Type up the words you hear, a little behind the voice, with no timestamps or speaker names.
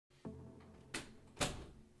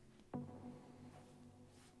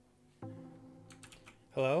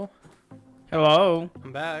Hello? Hello.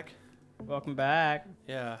 I'm back. Welcome back.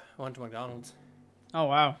 Yeah, I went to McDonald's. Oh,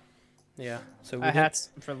 wow. Yeah, so I had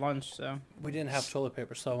some for lunch, so. we didn't have toilet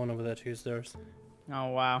paper, so I went over there to use theirs. Oh,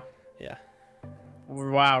 wow. Yeah.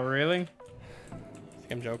 Wow, really?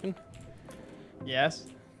 Think I'm joking? Yes?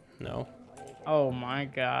 No. Oh, my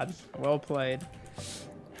God. Well played.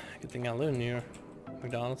 Good thing I live near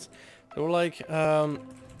McDonald's. They were like, they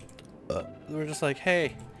were just like,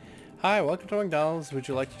 hey, hi, welcome to McDonald's. Would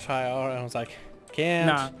you like to try our? And I was like, can't.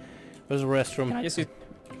 Nah. There's a restroom. Can I just use...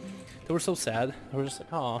 They were so sad. They were just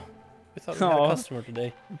like, oh, we thought we had a customer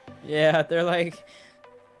today. Yeah, they're like,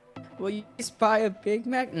 will you just buy a Big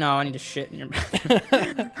Mac? No, I need to shit in your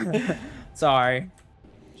mouth. Sorry.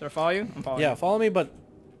 Should I follow you? I'm following you. Yeah, follow me, but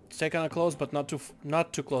stay kind of close, but not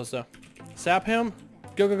too close though. Sap him.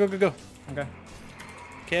 Go, go, go, go, go. Okay.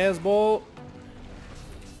 Chaos Bolt.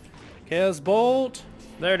 Chaos Bolt.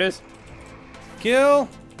 There it is. Kill.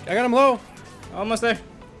 I got him low. Almost there.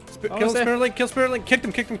 Kill Spirit Link. Kill Spirit Link. Kicked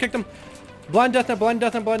him. Kicked him. Kicked him. Blind Death Knight. Blind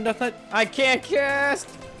Death Knight. Blind Death Knight. I can't cast.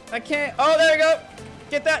 I can't. Oh, there we go.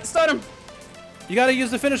 Get that. Stun him. You gotta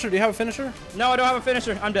use the finisher. Do you have a finisher? No, I don't have a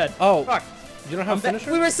finisher. I'm dead. Oh. Fuck. You don't have a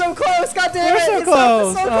finisher? We were so close. God damn it. We were so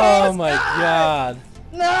close. Oh my god.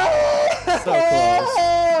 No. So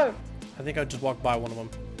close. I think I just walked by one of them.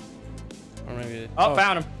 Or maybe. Oh,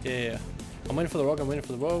 found him. Yeah, yeah. I'm waiting for the rogue. I'm waiting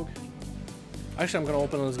for the rogue. Actually, I'm gonna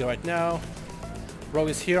open on this guy right now. Rogue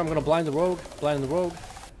is here. I'm gonna blind the rogue. Blind the rogue.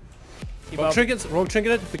 Rogue trinkets. Rogue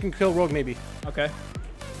trinketed. We can kill rogue maybe. Okay.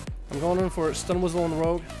 I'm going in for stun whistle on the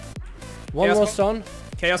rogue. One more stun.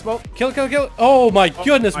 Chaos bolt. Kill, kill, kill. Oh my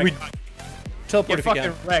goodness. We teleport if you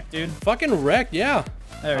can. Fucking wrecked, dude. Fucking wrecked. Yeah.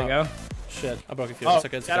 There we go. Shit. I broke a few. Oh, it's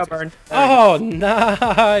okay. It's shadow okay. burn. Oh,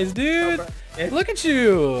 nice, dude. Look at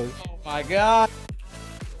you. Oh my god.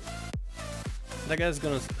 That guy's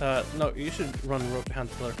gonna. No, you should run the rope behind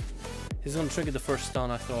the pillar. He's gonna trigger the first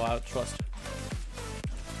stun I throw out. Trust.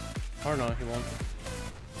 Or no, he won't.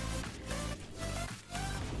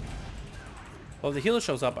 Well, if the healer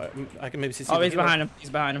shows up, I can maybe see. Oh, he's behind him. He's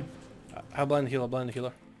behind him. I'll blind the healer. Blind the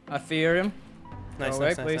healer. I fear him. Nice, Go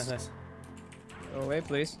nice, away, nice, please. nice, nice. Go away,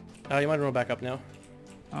 please. You might run back up now.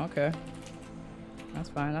 Okay. That's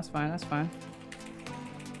fine. That's fine. That's fine.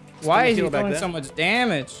 Why is he doing so much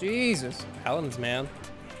damage? Jesus. Paladins, man.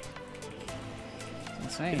 It's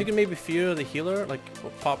insane. If you can maybe fear the healer, like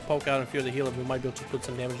poke out and fear the healer, we might be able to put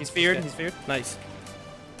some damage. He's feared. He's feared. Nice.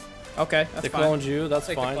 Okay, that's they fine. cloned you. That's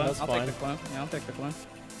fine. That's I'll fine. take the clone. Yeah, I'll take the clone.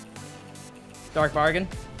 Dark bargain.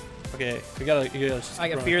 Okay, you gotta. I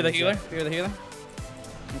can fear the healer. Fear the healer.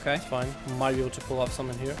 Okay. It's fine. Might be able to pull off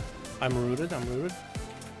something here. I'm rooted. I'm rooted.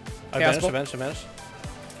 I vanished.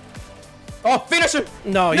 Oh, finisher!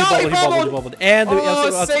 No, he bubbled. And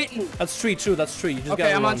Satan! That's tree, true. That's tree. You just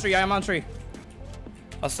okay, I'm on tree. I'm on tree.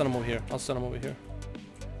 I'll stun him over here.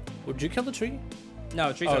 Would you kill the tree?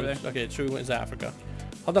 No, tree's over there. Okay, tree is Africa.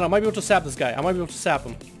 Hold on, I might be able to sap this guy. I might be able to sap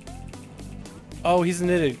him. Oh, he's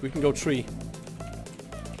knitted. We can go tree.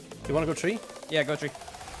 You want to go tree? Yeah, go tree.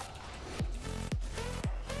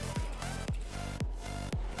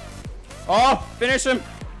 Oh, finish him!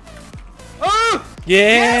 Oh! Yeah!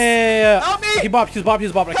 Yes! Help me! He's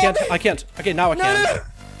bopped. I can't. Okay, now I can. No.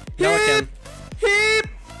 Now I can. Heap!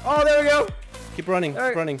 Oh, there we go. Keep running.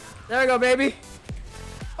 Keep running. There we go, baby.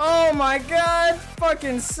 Oh my god.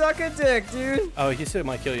 Fucking suck a dick, dude. Oh, he still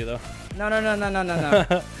might kill you, though. No. No.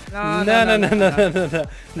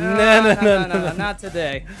 Not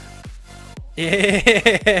today.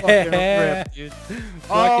 Yeah. Fucking rip, dude.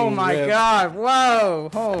 Oh my god. Whoa.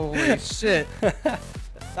 Holy shit. That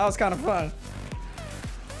was kind of fun.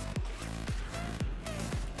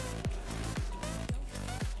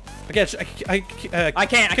 I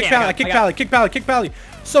can't. Kick Pally.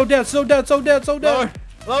 So dead.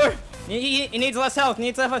 Lower. He needs less health.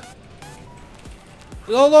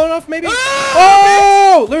 Low enough, maybe?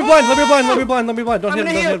 Oh! Let me blind. Don't hit.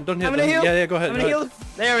 I'm gonna heal. Yeah, go ahead. Heal.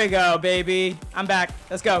 There we go, baby. I'm back.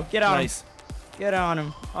 Let's go. Get on him. Get on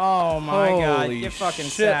him. Oh my god. Get fucking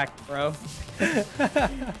sacked, bro.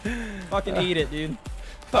 Fucking eat it, dude.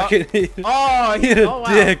 Fucking eat it. Oh, eat a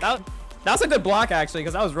dick. That's a good block, actually,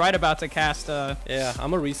 because I was right about to cast... Yeah,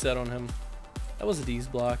 I'm gonna reset on him. That was a D's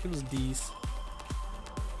block. It was D's.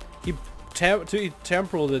 He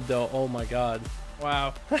temporaled it, though. Oh my god.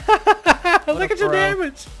 Wow. Look at your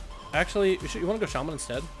damage. Actually, you want to go Shaman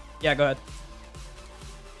instead? Yeah, go ahead.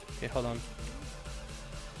 Okay, hold on.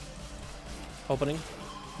 Opening.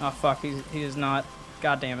 Oh, fuck. He is not.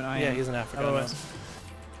 God damn it, I am. Yeah, he's in Africa.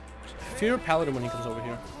 Fear Paladin when he comes over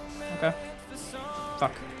here. Okay.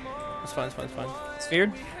 Fuck. It's fine. It's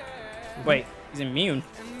feared? Wait, he's immune.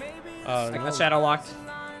 I got shadow locked.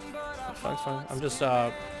 Fine, it's fine. I'm just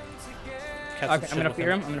Okay, I'm gonna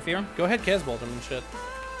fear him. I'm gonna fear him. Go ahead, Casbolt him and shit.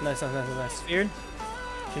 Nice, nice, nice, nice. Feared.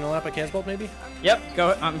 Can you lap a Casbolt maybe? Yep.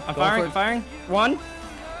 Go. I'm firing. I'm firing. 1,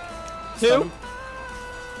 2.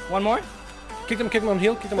 One more. Kick them on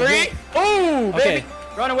heel. Kick them on 3. heel. Oh, Okay. baby.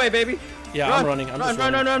 Run away, baby. Yeah, Run. I'm running. I'm just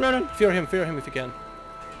running. Run. Fear him if you can.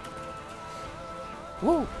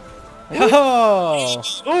 Woo. Oh!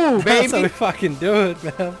 Ooh, That's how baby. we fucking do it,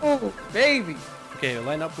 man. Ooh, baby. Okay,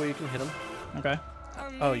 line up where you can hit him. Okay.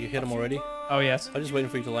 Oh, you hit him already? Oh, yes. I'm just waiting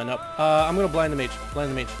for you to line up. I'm gonna blind the mage.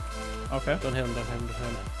 Blind the mage. Okay. Don't hit him, don't hit him, don't hit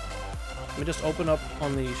him. Let me just open up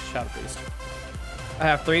on the shadow priest. I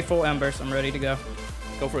have 3 full embers. I'm ready to go.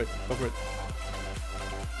 Go for it. Go for it.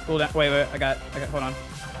 Cool down. Wait. I got. Hold on.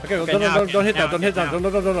 Okay, Okay, don't hit now, that. Don't hit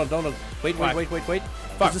that. Don't. Wait. Fuck,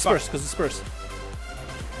 Cause disperse.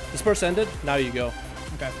 Disperse ended. Now you go.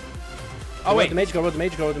 Okay. Oh wait. The mage. Go with the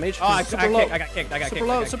mage. Oh, I got kicked. Super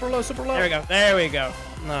low. Super low. There we go.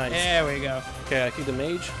 Nice. There we go. Okay, I kicked the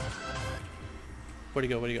mage. Where'd he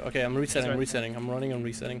go? Okay, I'm resetting. I'm running and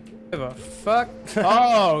resetting. Give a fuck.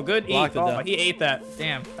 Oh, good eat. Blocked it Oh, down. he ate that.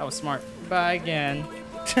 Damn, that was smart. Bye again.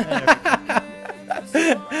 Let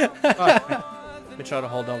me try to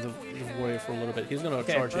hold down the warrior for a little bit. He's gonna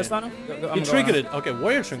charge in. He trinketed. Okay,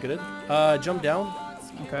 warrior trinketed. Jump down.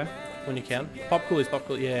 Okay. When you can. Pop coolies.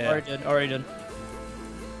 Yeah. Already did.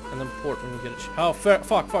 And then port when you get it. Oh,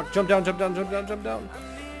 fuck. Jump down.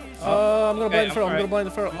 I'm gonna blind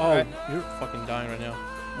the Feral. Oh, Alright. you're fucking dying right now.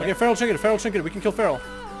 Okay, Feral trinketed. We can kill Feral.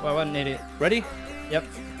 Well, what an idiot. Ready? Yep.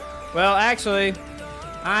 Well, actually,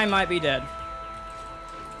 I might be dead.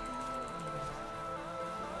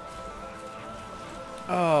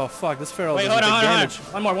 Oh, fuck. This Feral Wait, does hold on. damage.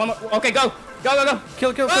 One more. Okay, go.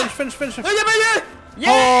 Kill. Finish. Yeah!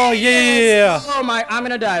 Oh, yeah. Oh my, I'm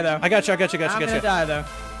gonna die though. I got you. I'm gonna die though.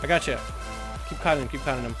 I got you. Keep pounding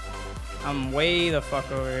him. I'm way the fuck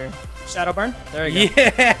over here. Shadow burn. There you go.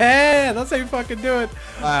 Yeah, that's how you fucking do it.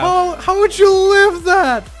 Wow. How would you live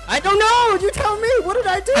that? I don't know. You tell me. What did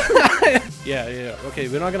I do? Yeah. Okay,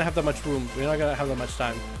 we're not gonna have that much room. We're not gonna have that much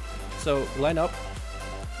time. So line up.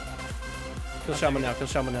 Kill Shaman now.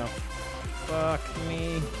 Fuck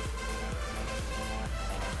me.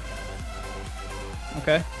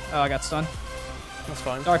 Okay. Oh, I got stunned. That's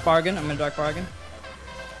fine. Dark bargain. I'm in dark bargain.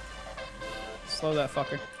 Slow that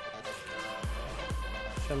fucker.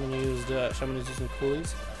 Shaman is using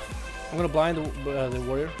coolies. I'm gonna blind the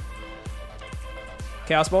warrior.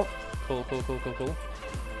 Chaos bolt. Cool.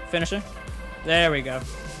 Finisher. There we go.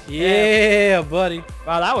 Yeah, buddy.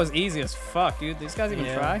 Wow, that was easy as fuck, dude. These guys even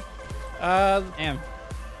try? Damn.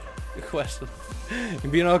 Good question.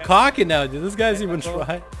 You're being all cocky now, dude. This guy's even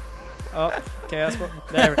try. Oh, chaos bolt.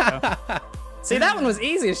 There we go. See, that one was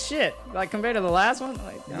easy as shit. Like, compared to the last one?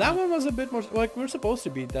 Like, that one was a bit more... Like, we're supposed to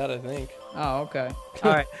beat that, I think. Oh, okay.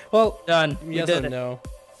 All right. Well, Done. Yes did and it. no.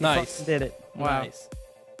 Nice. Did it. Wow. Nice.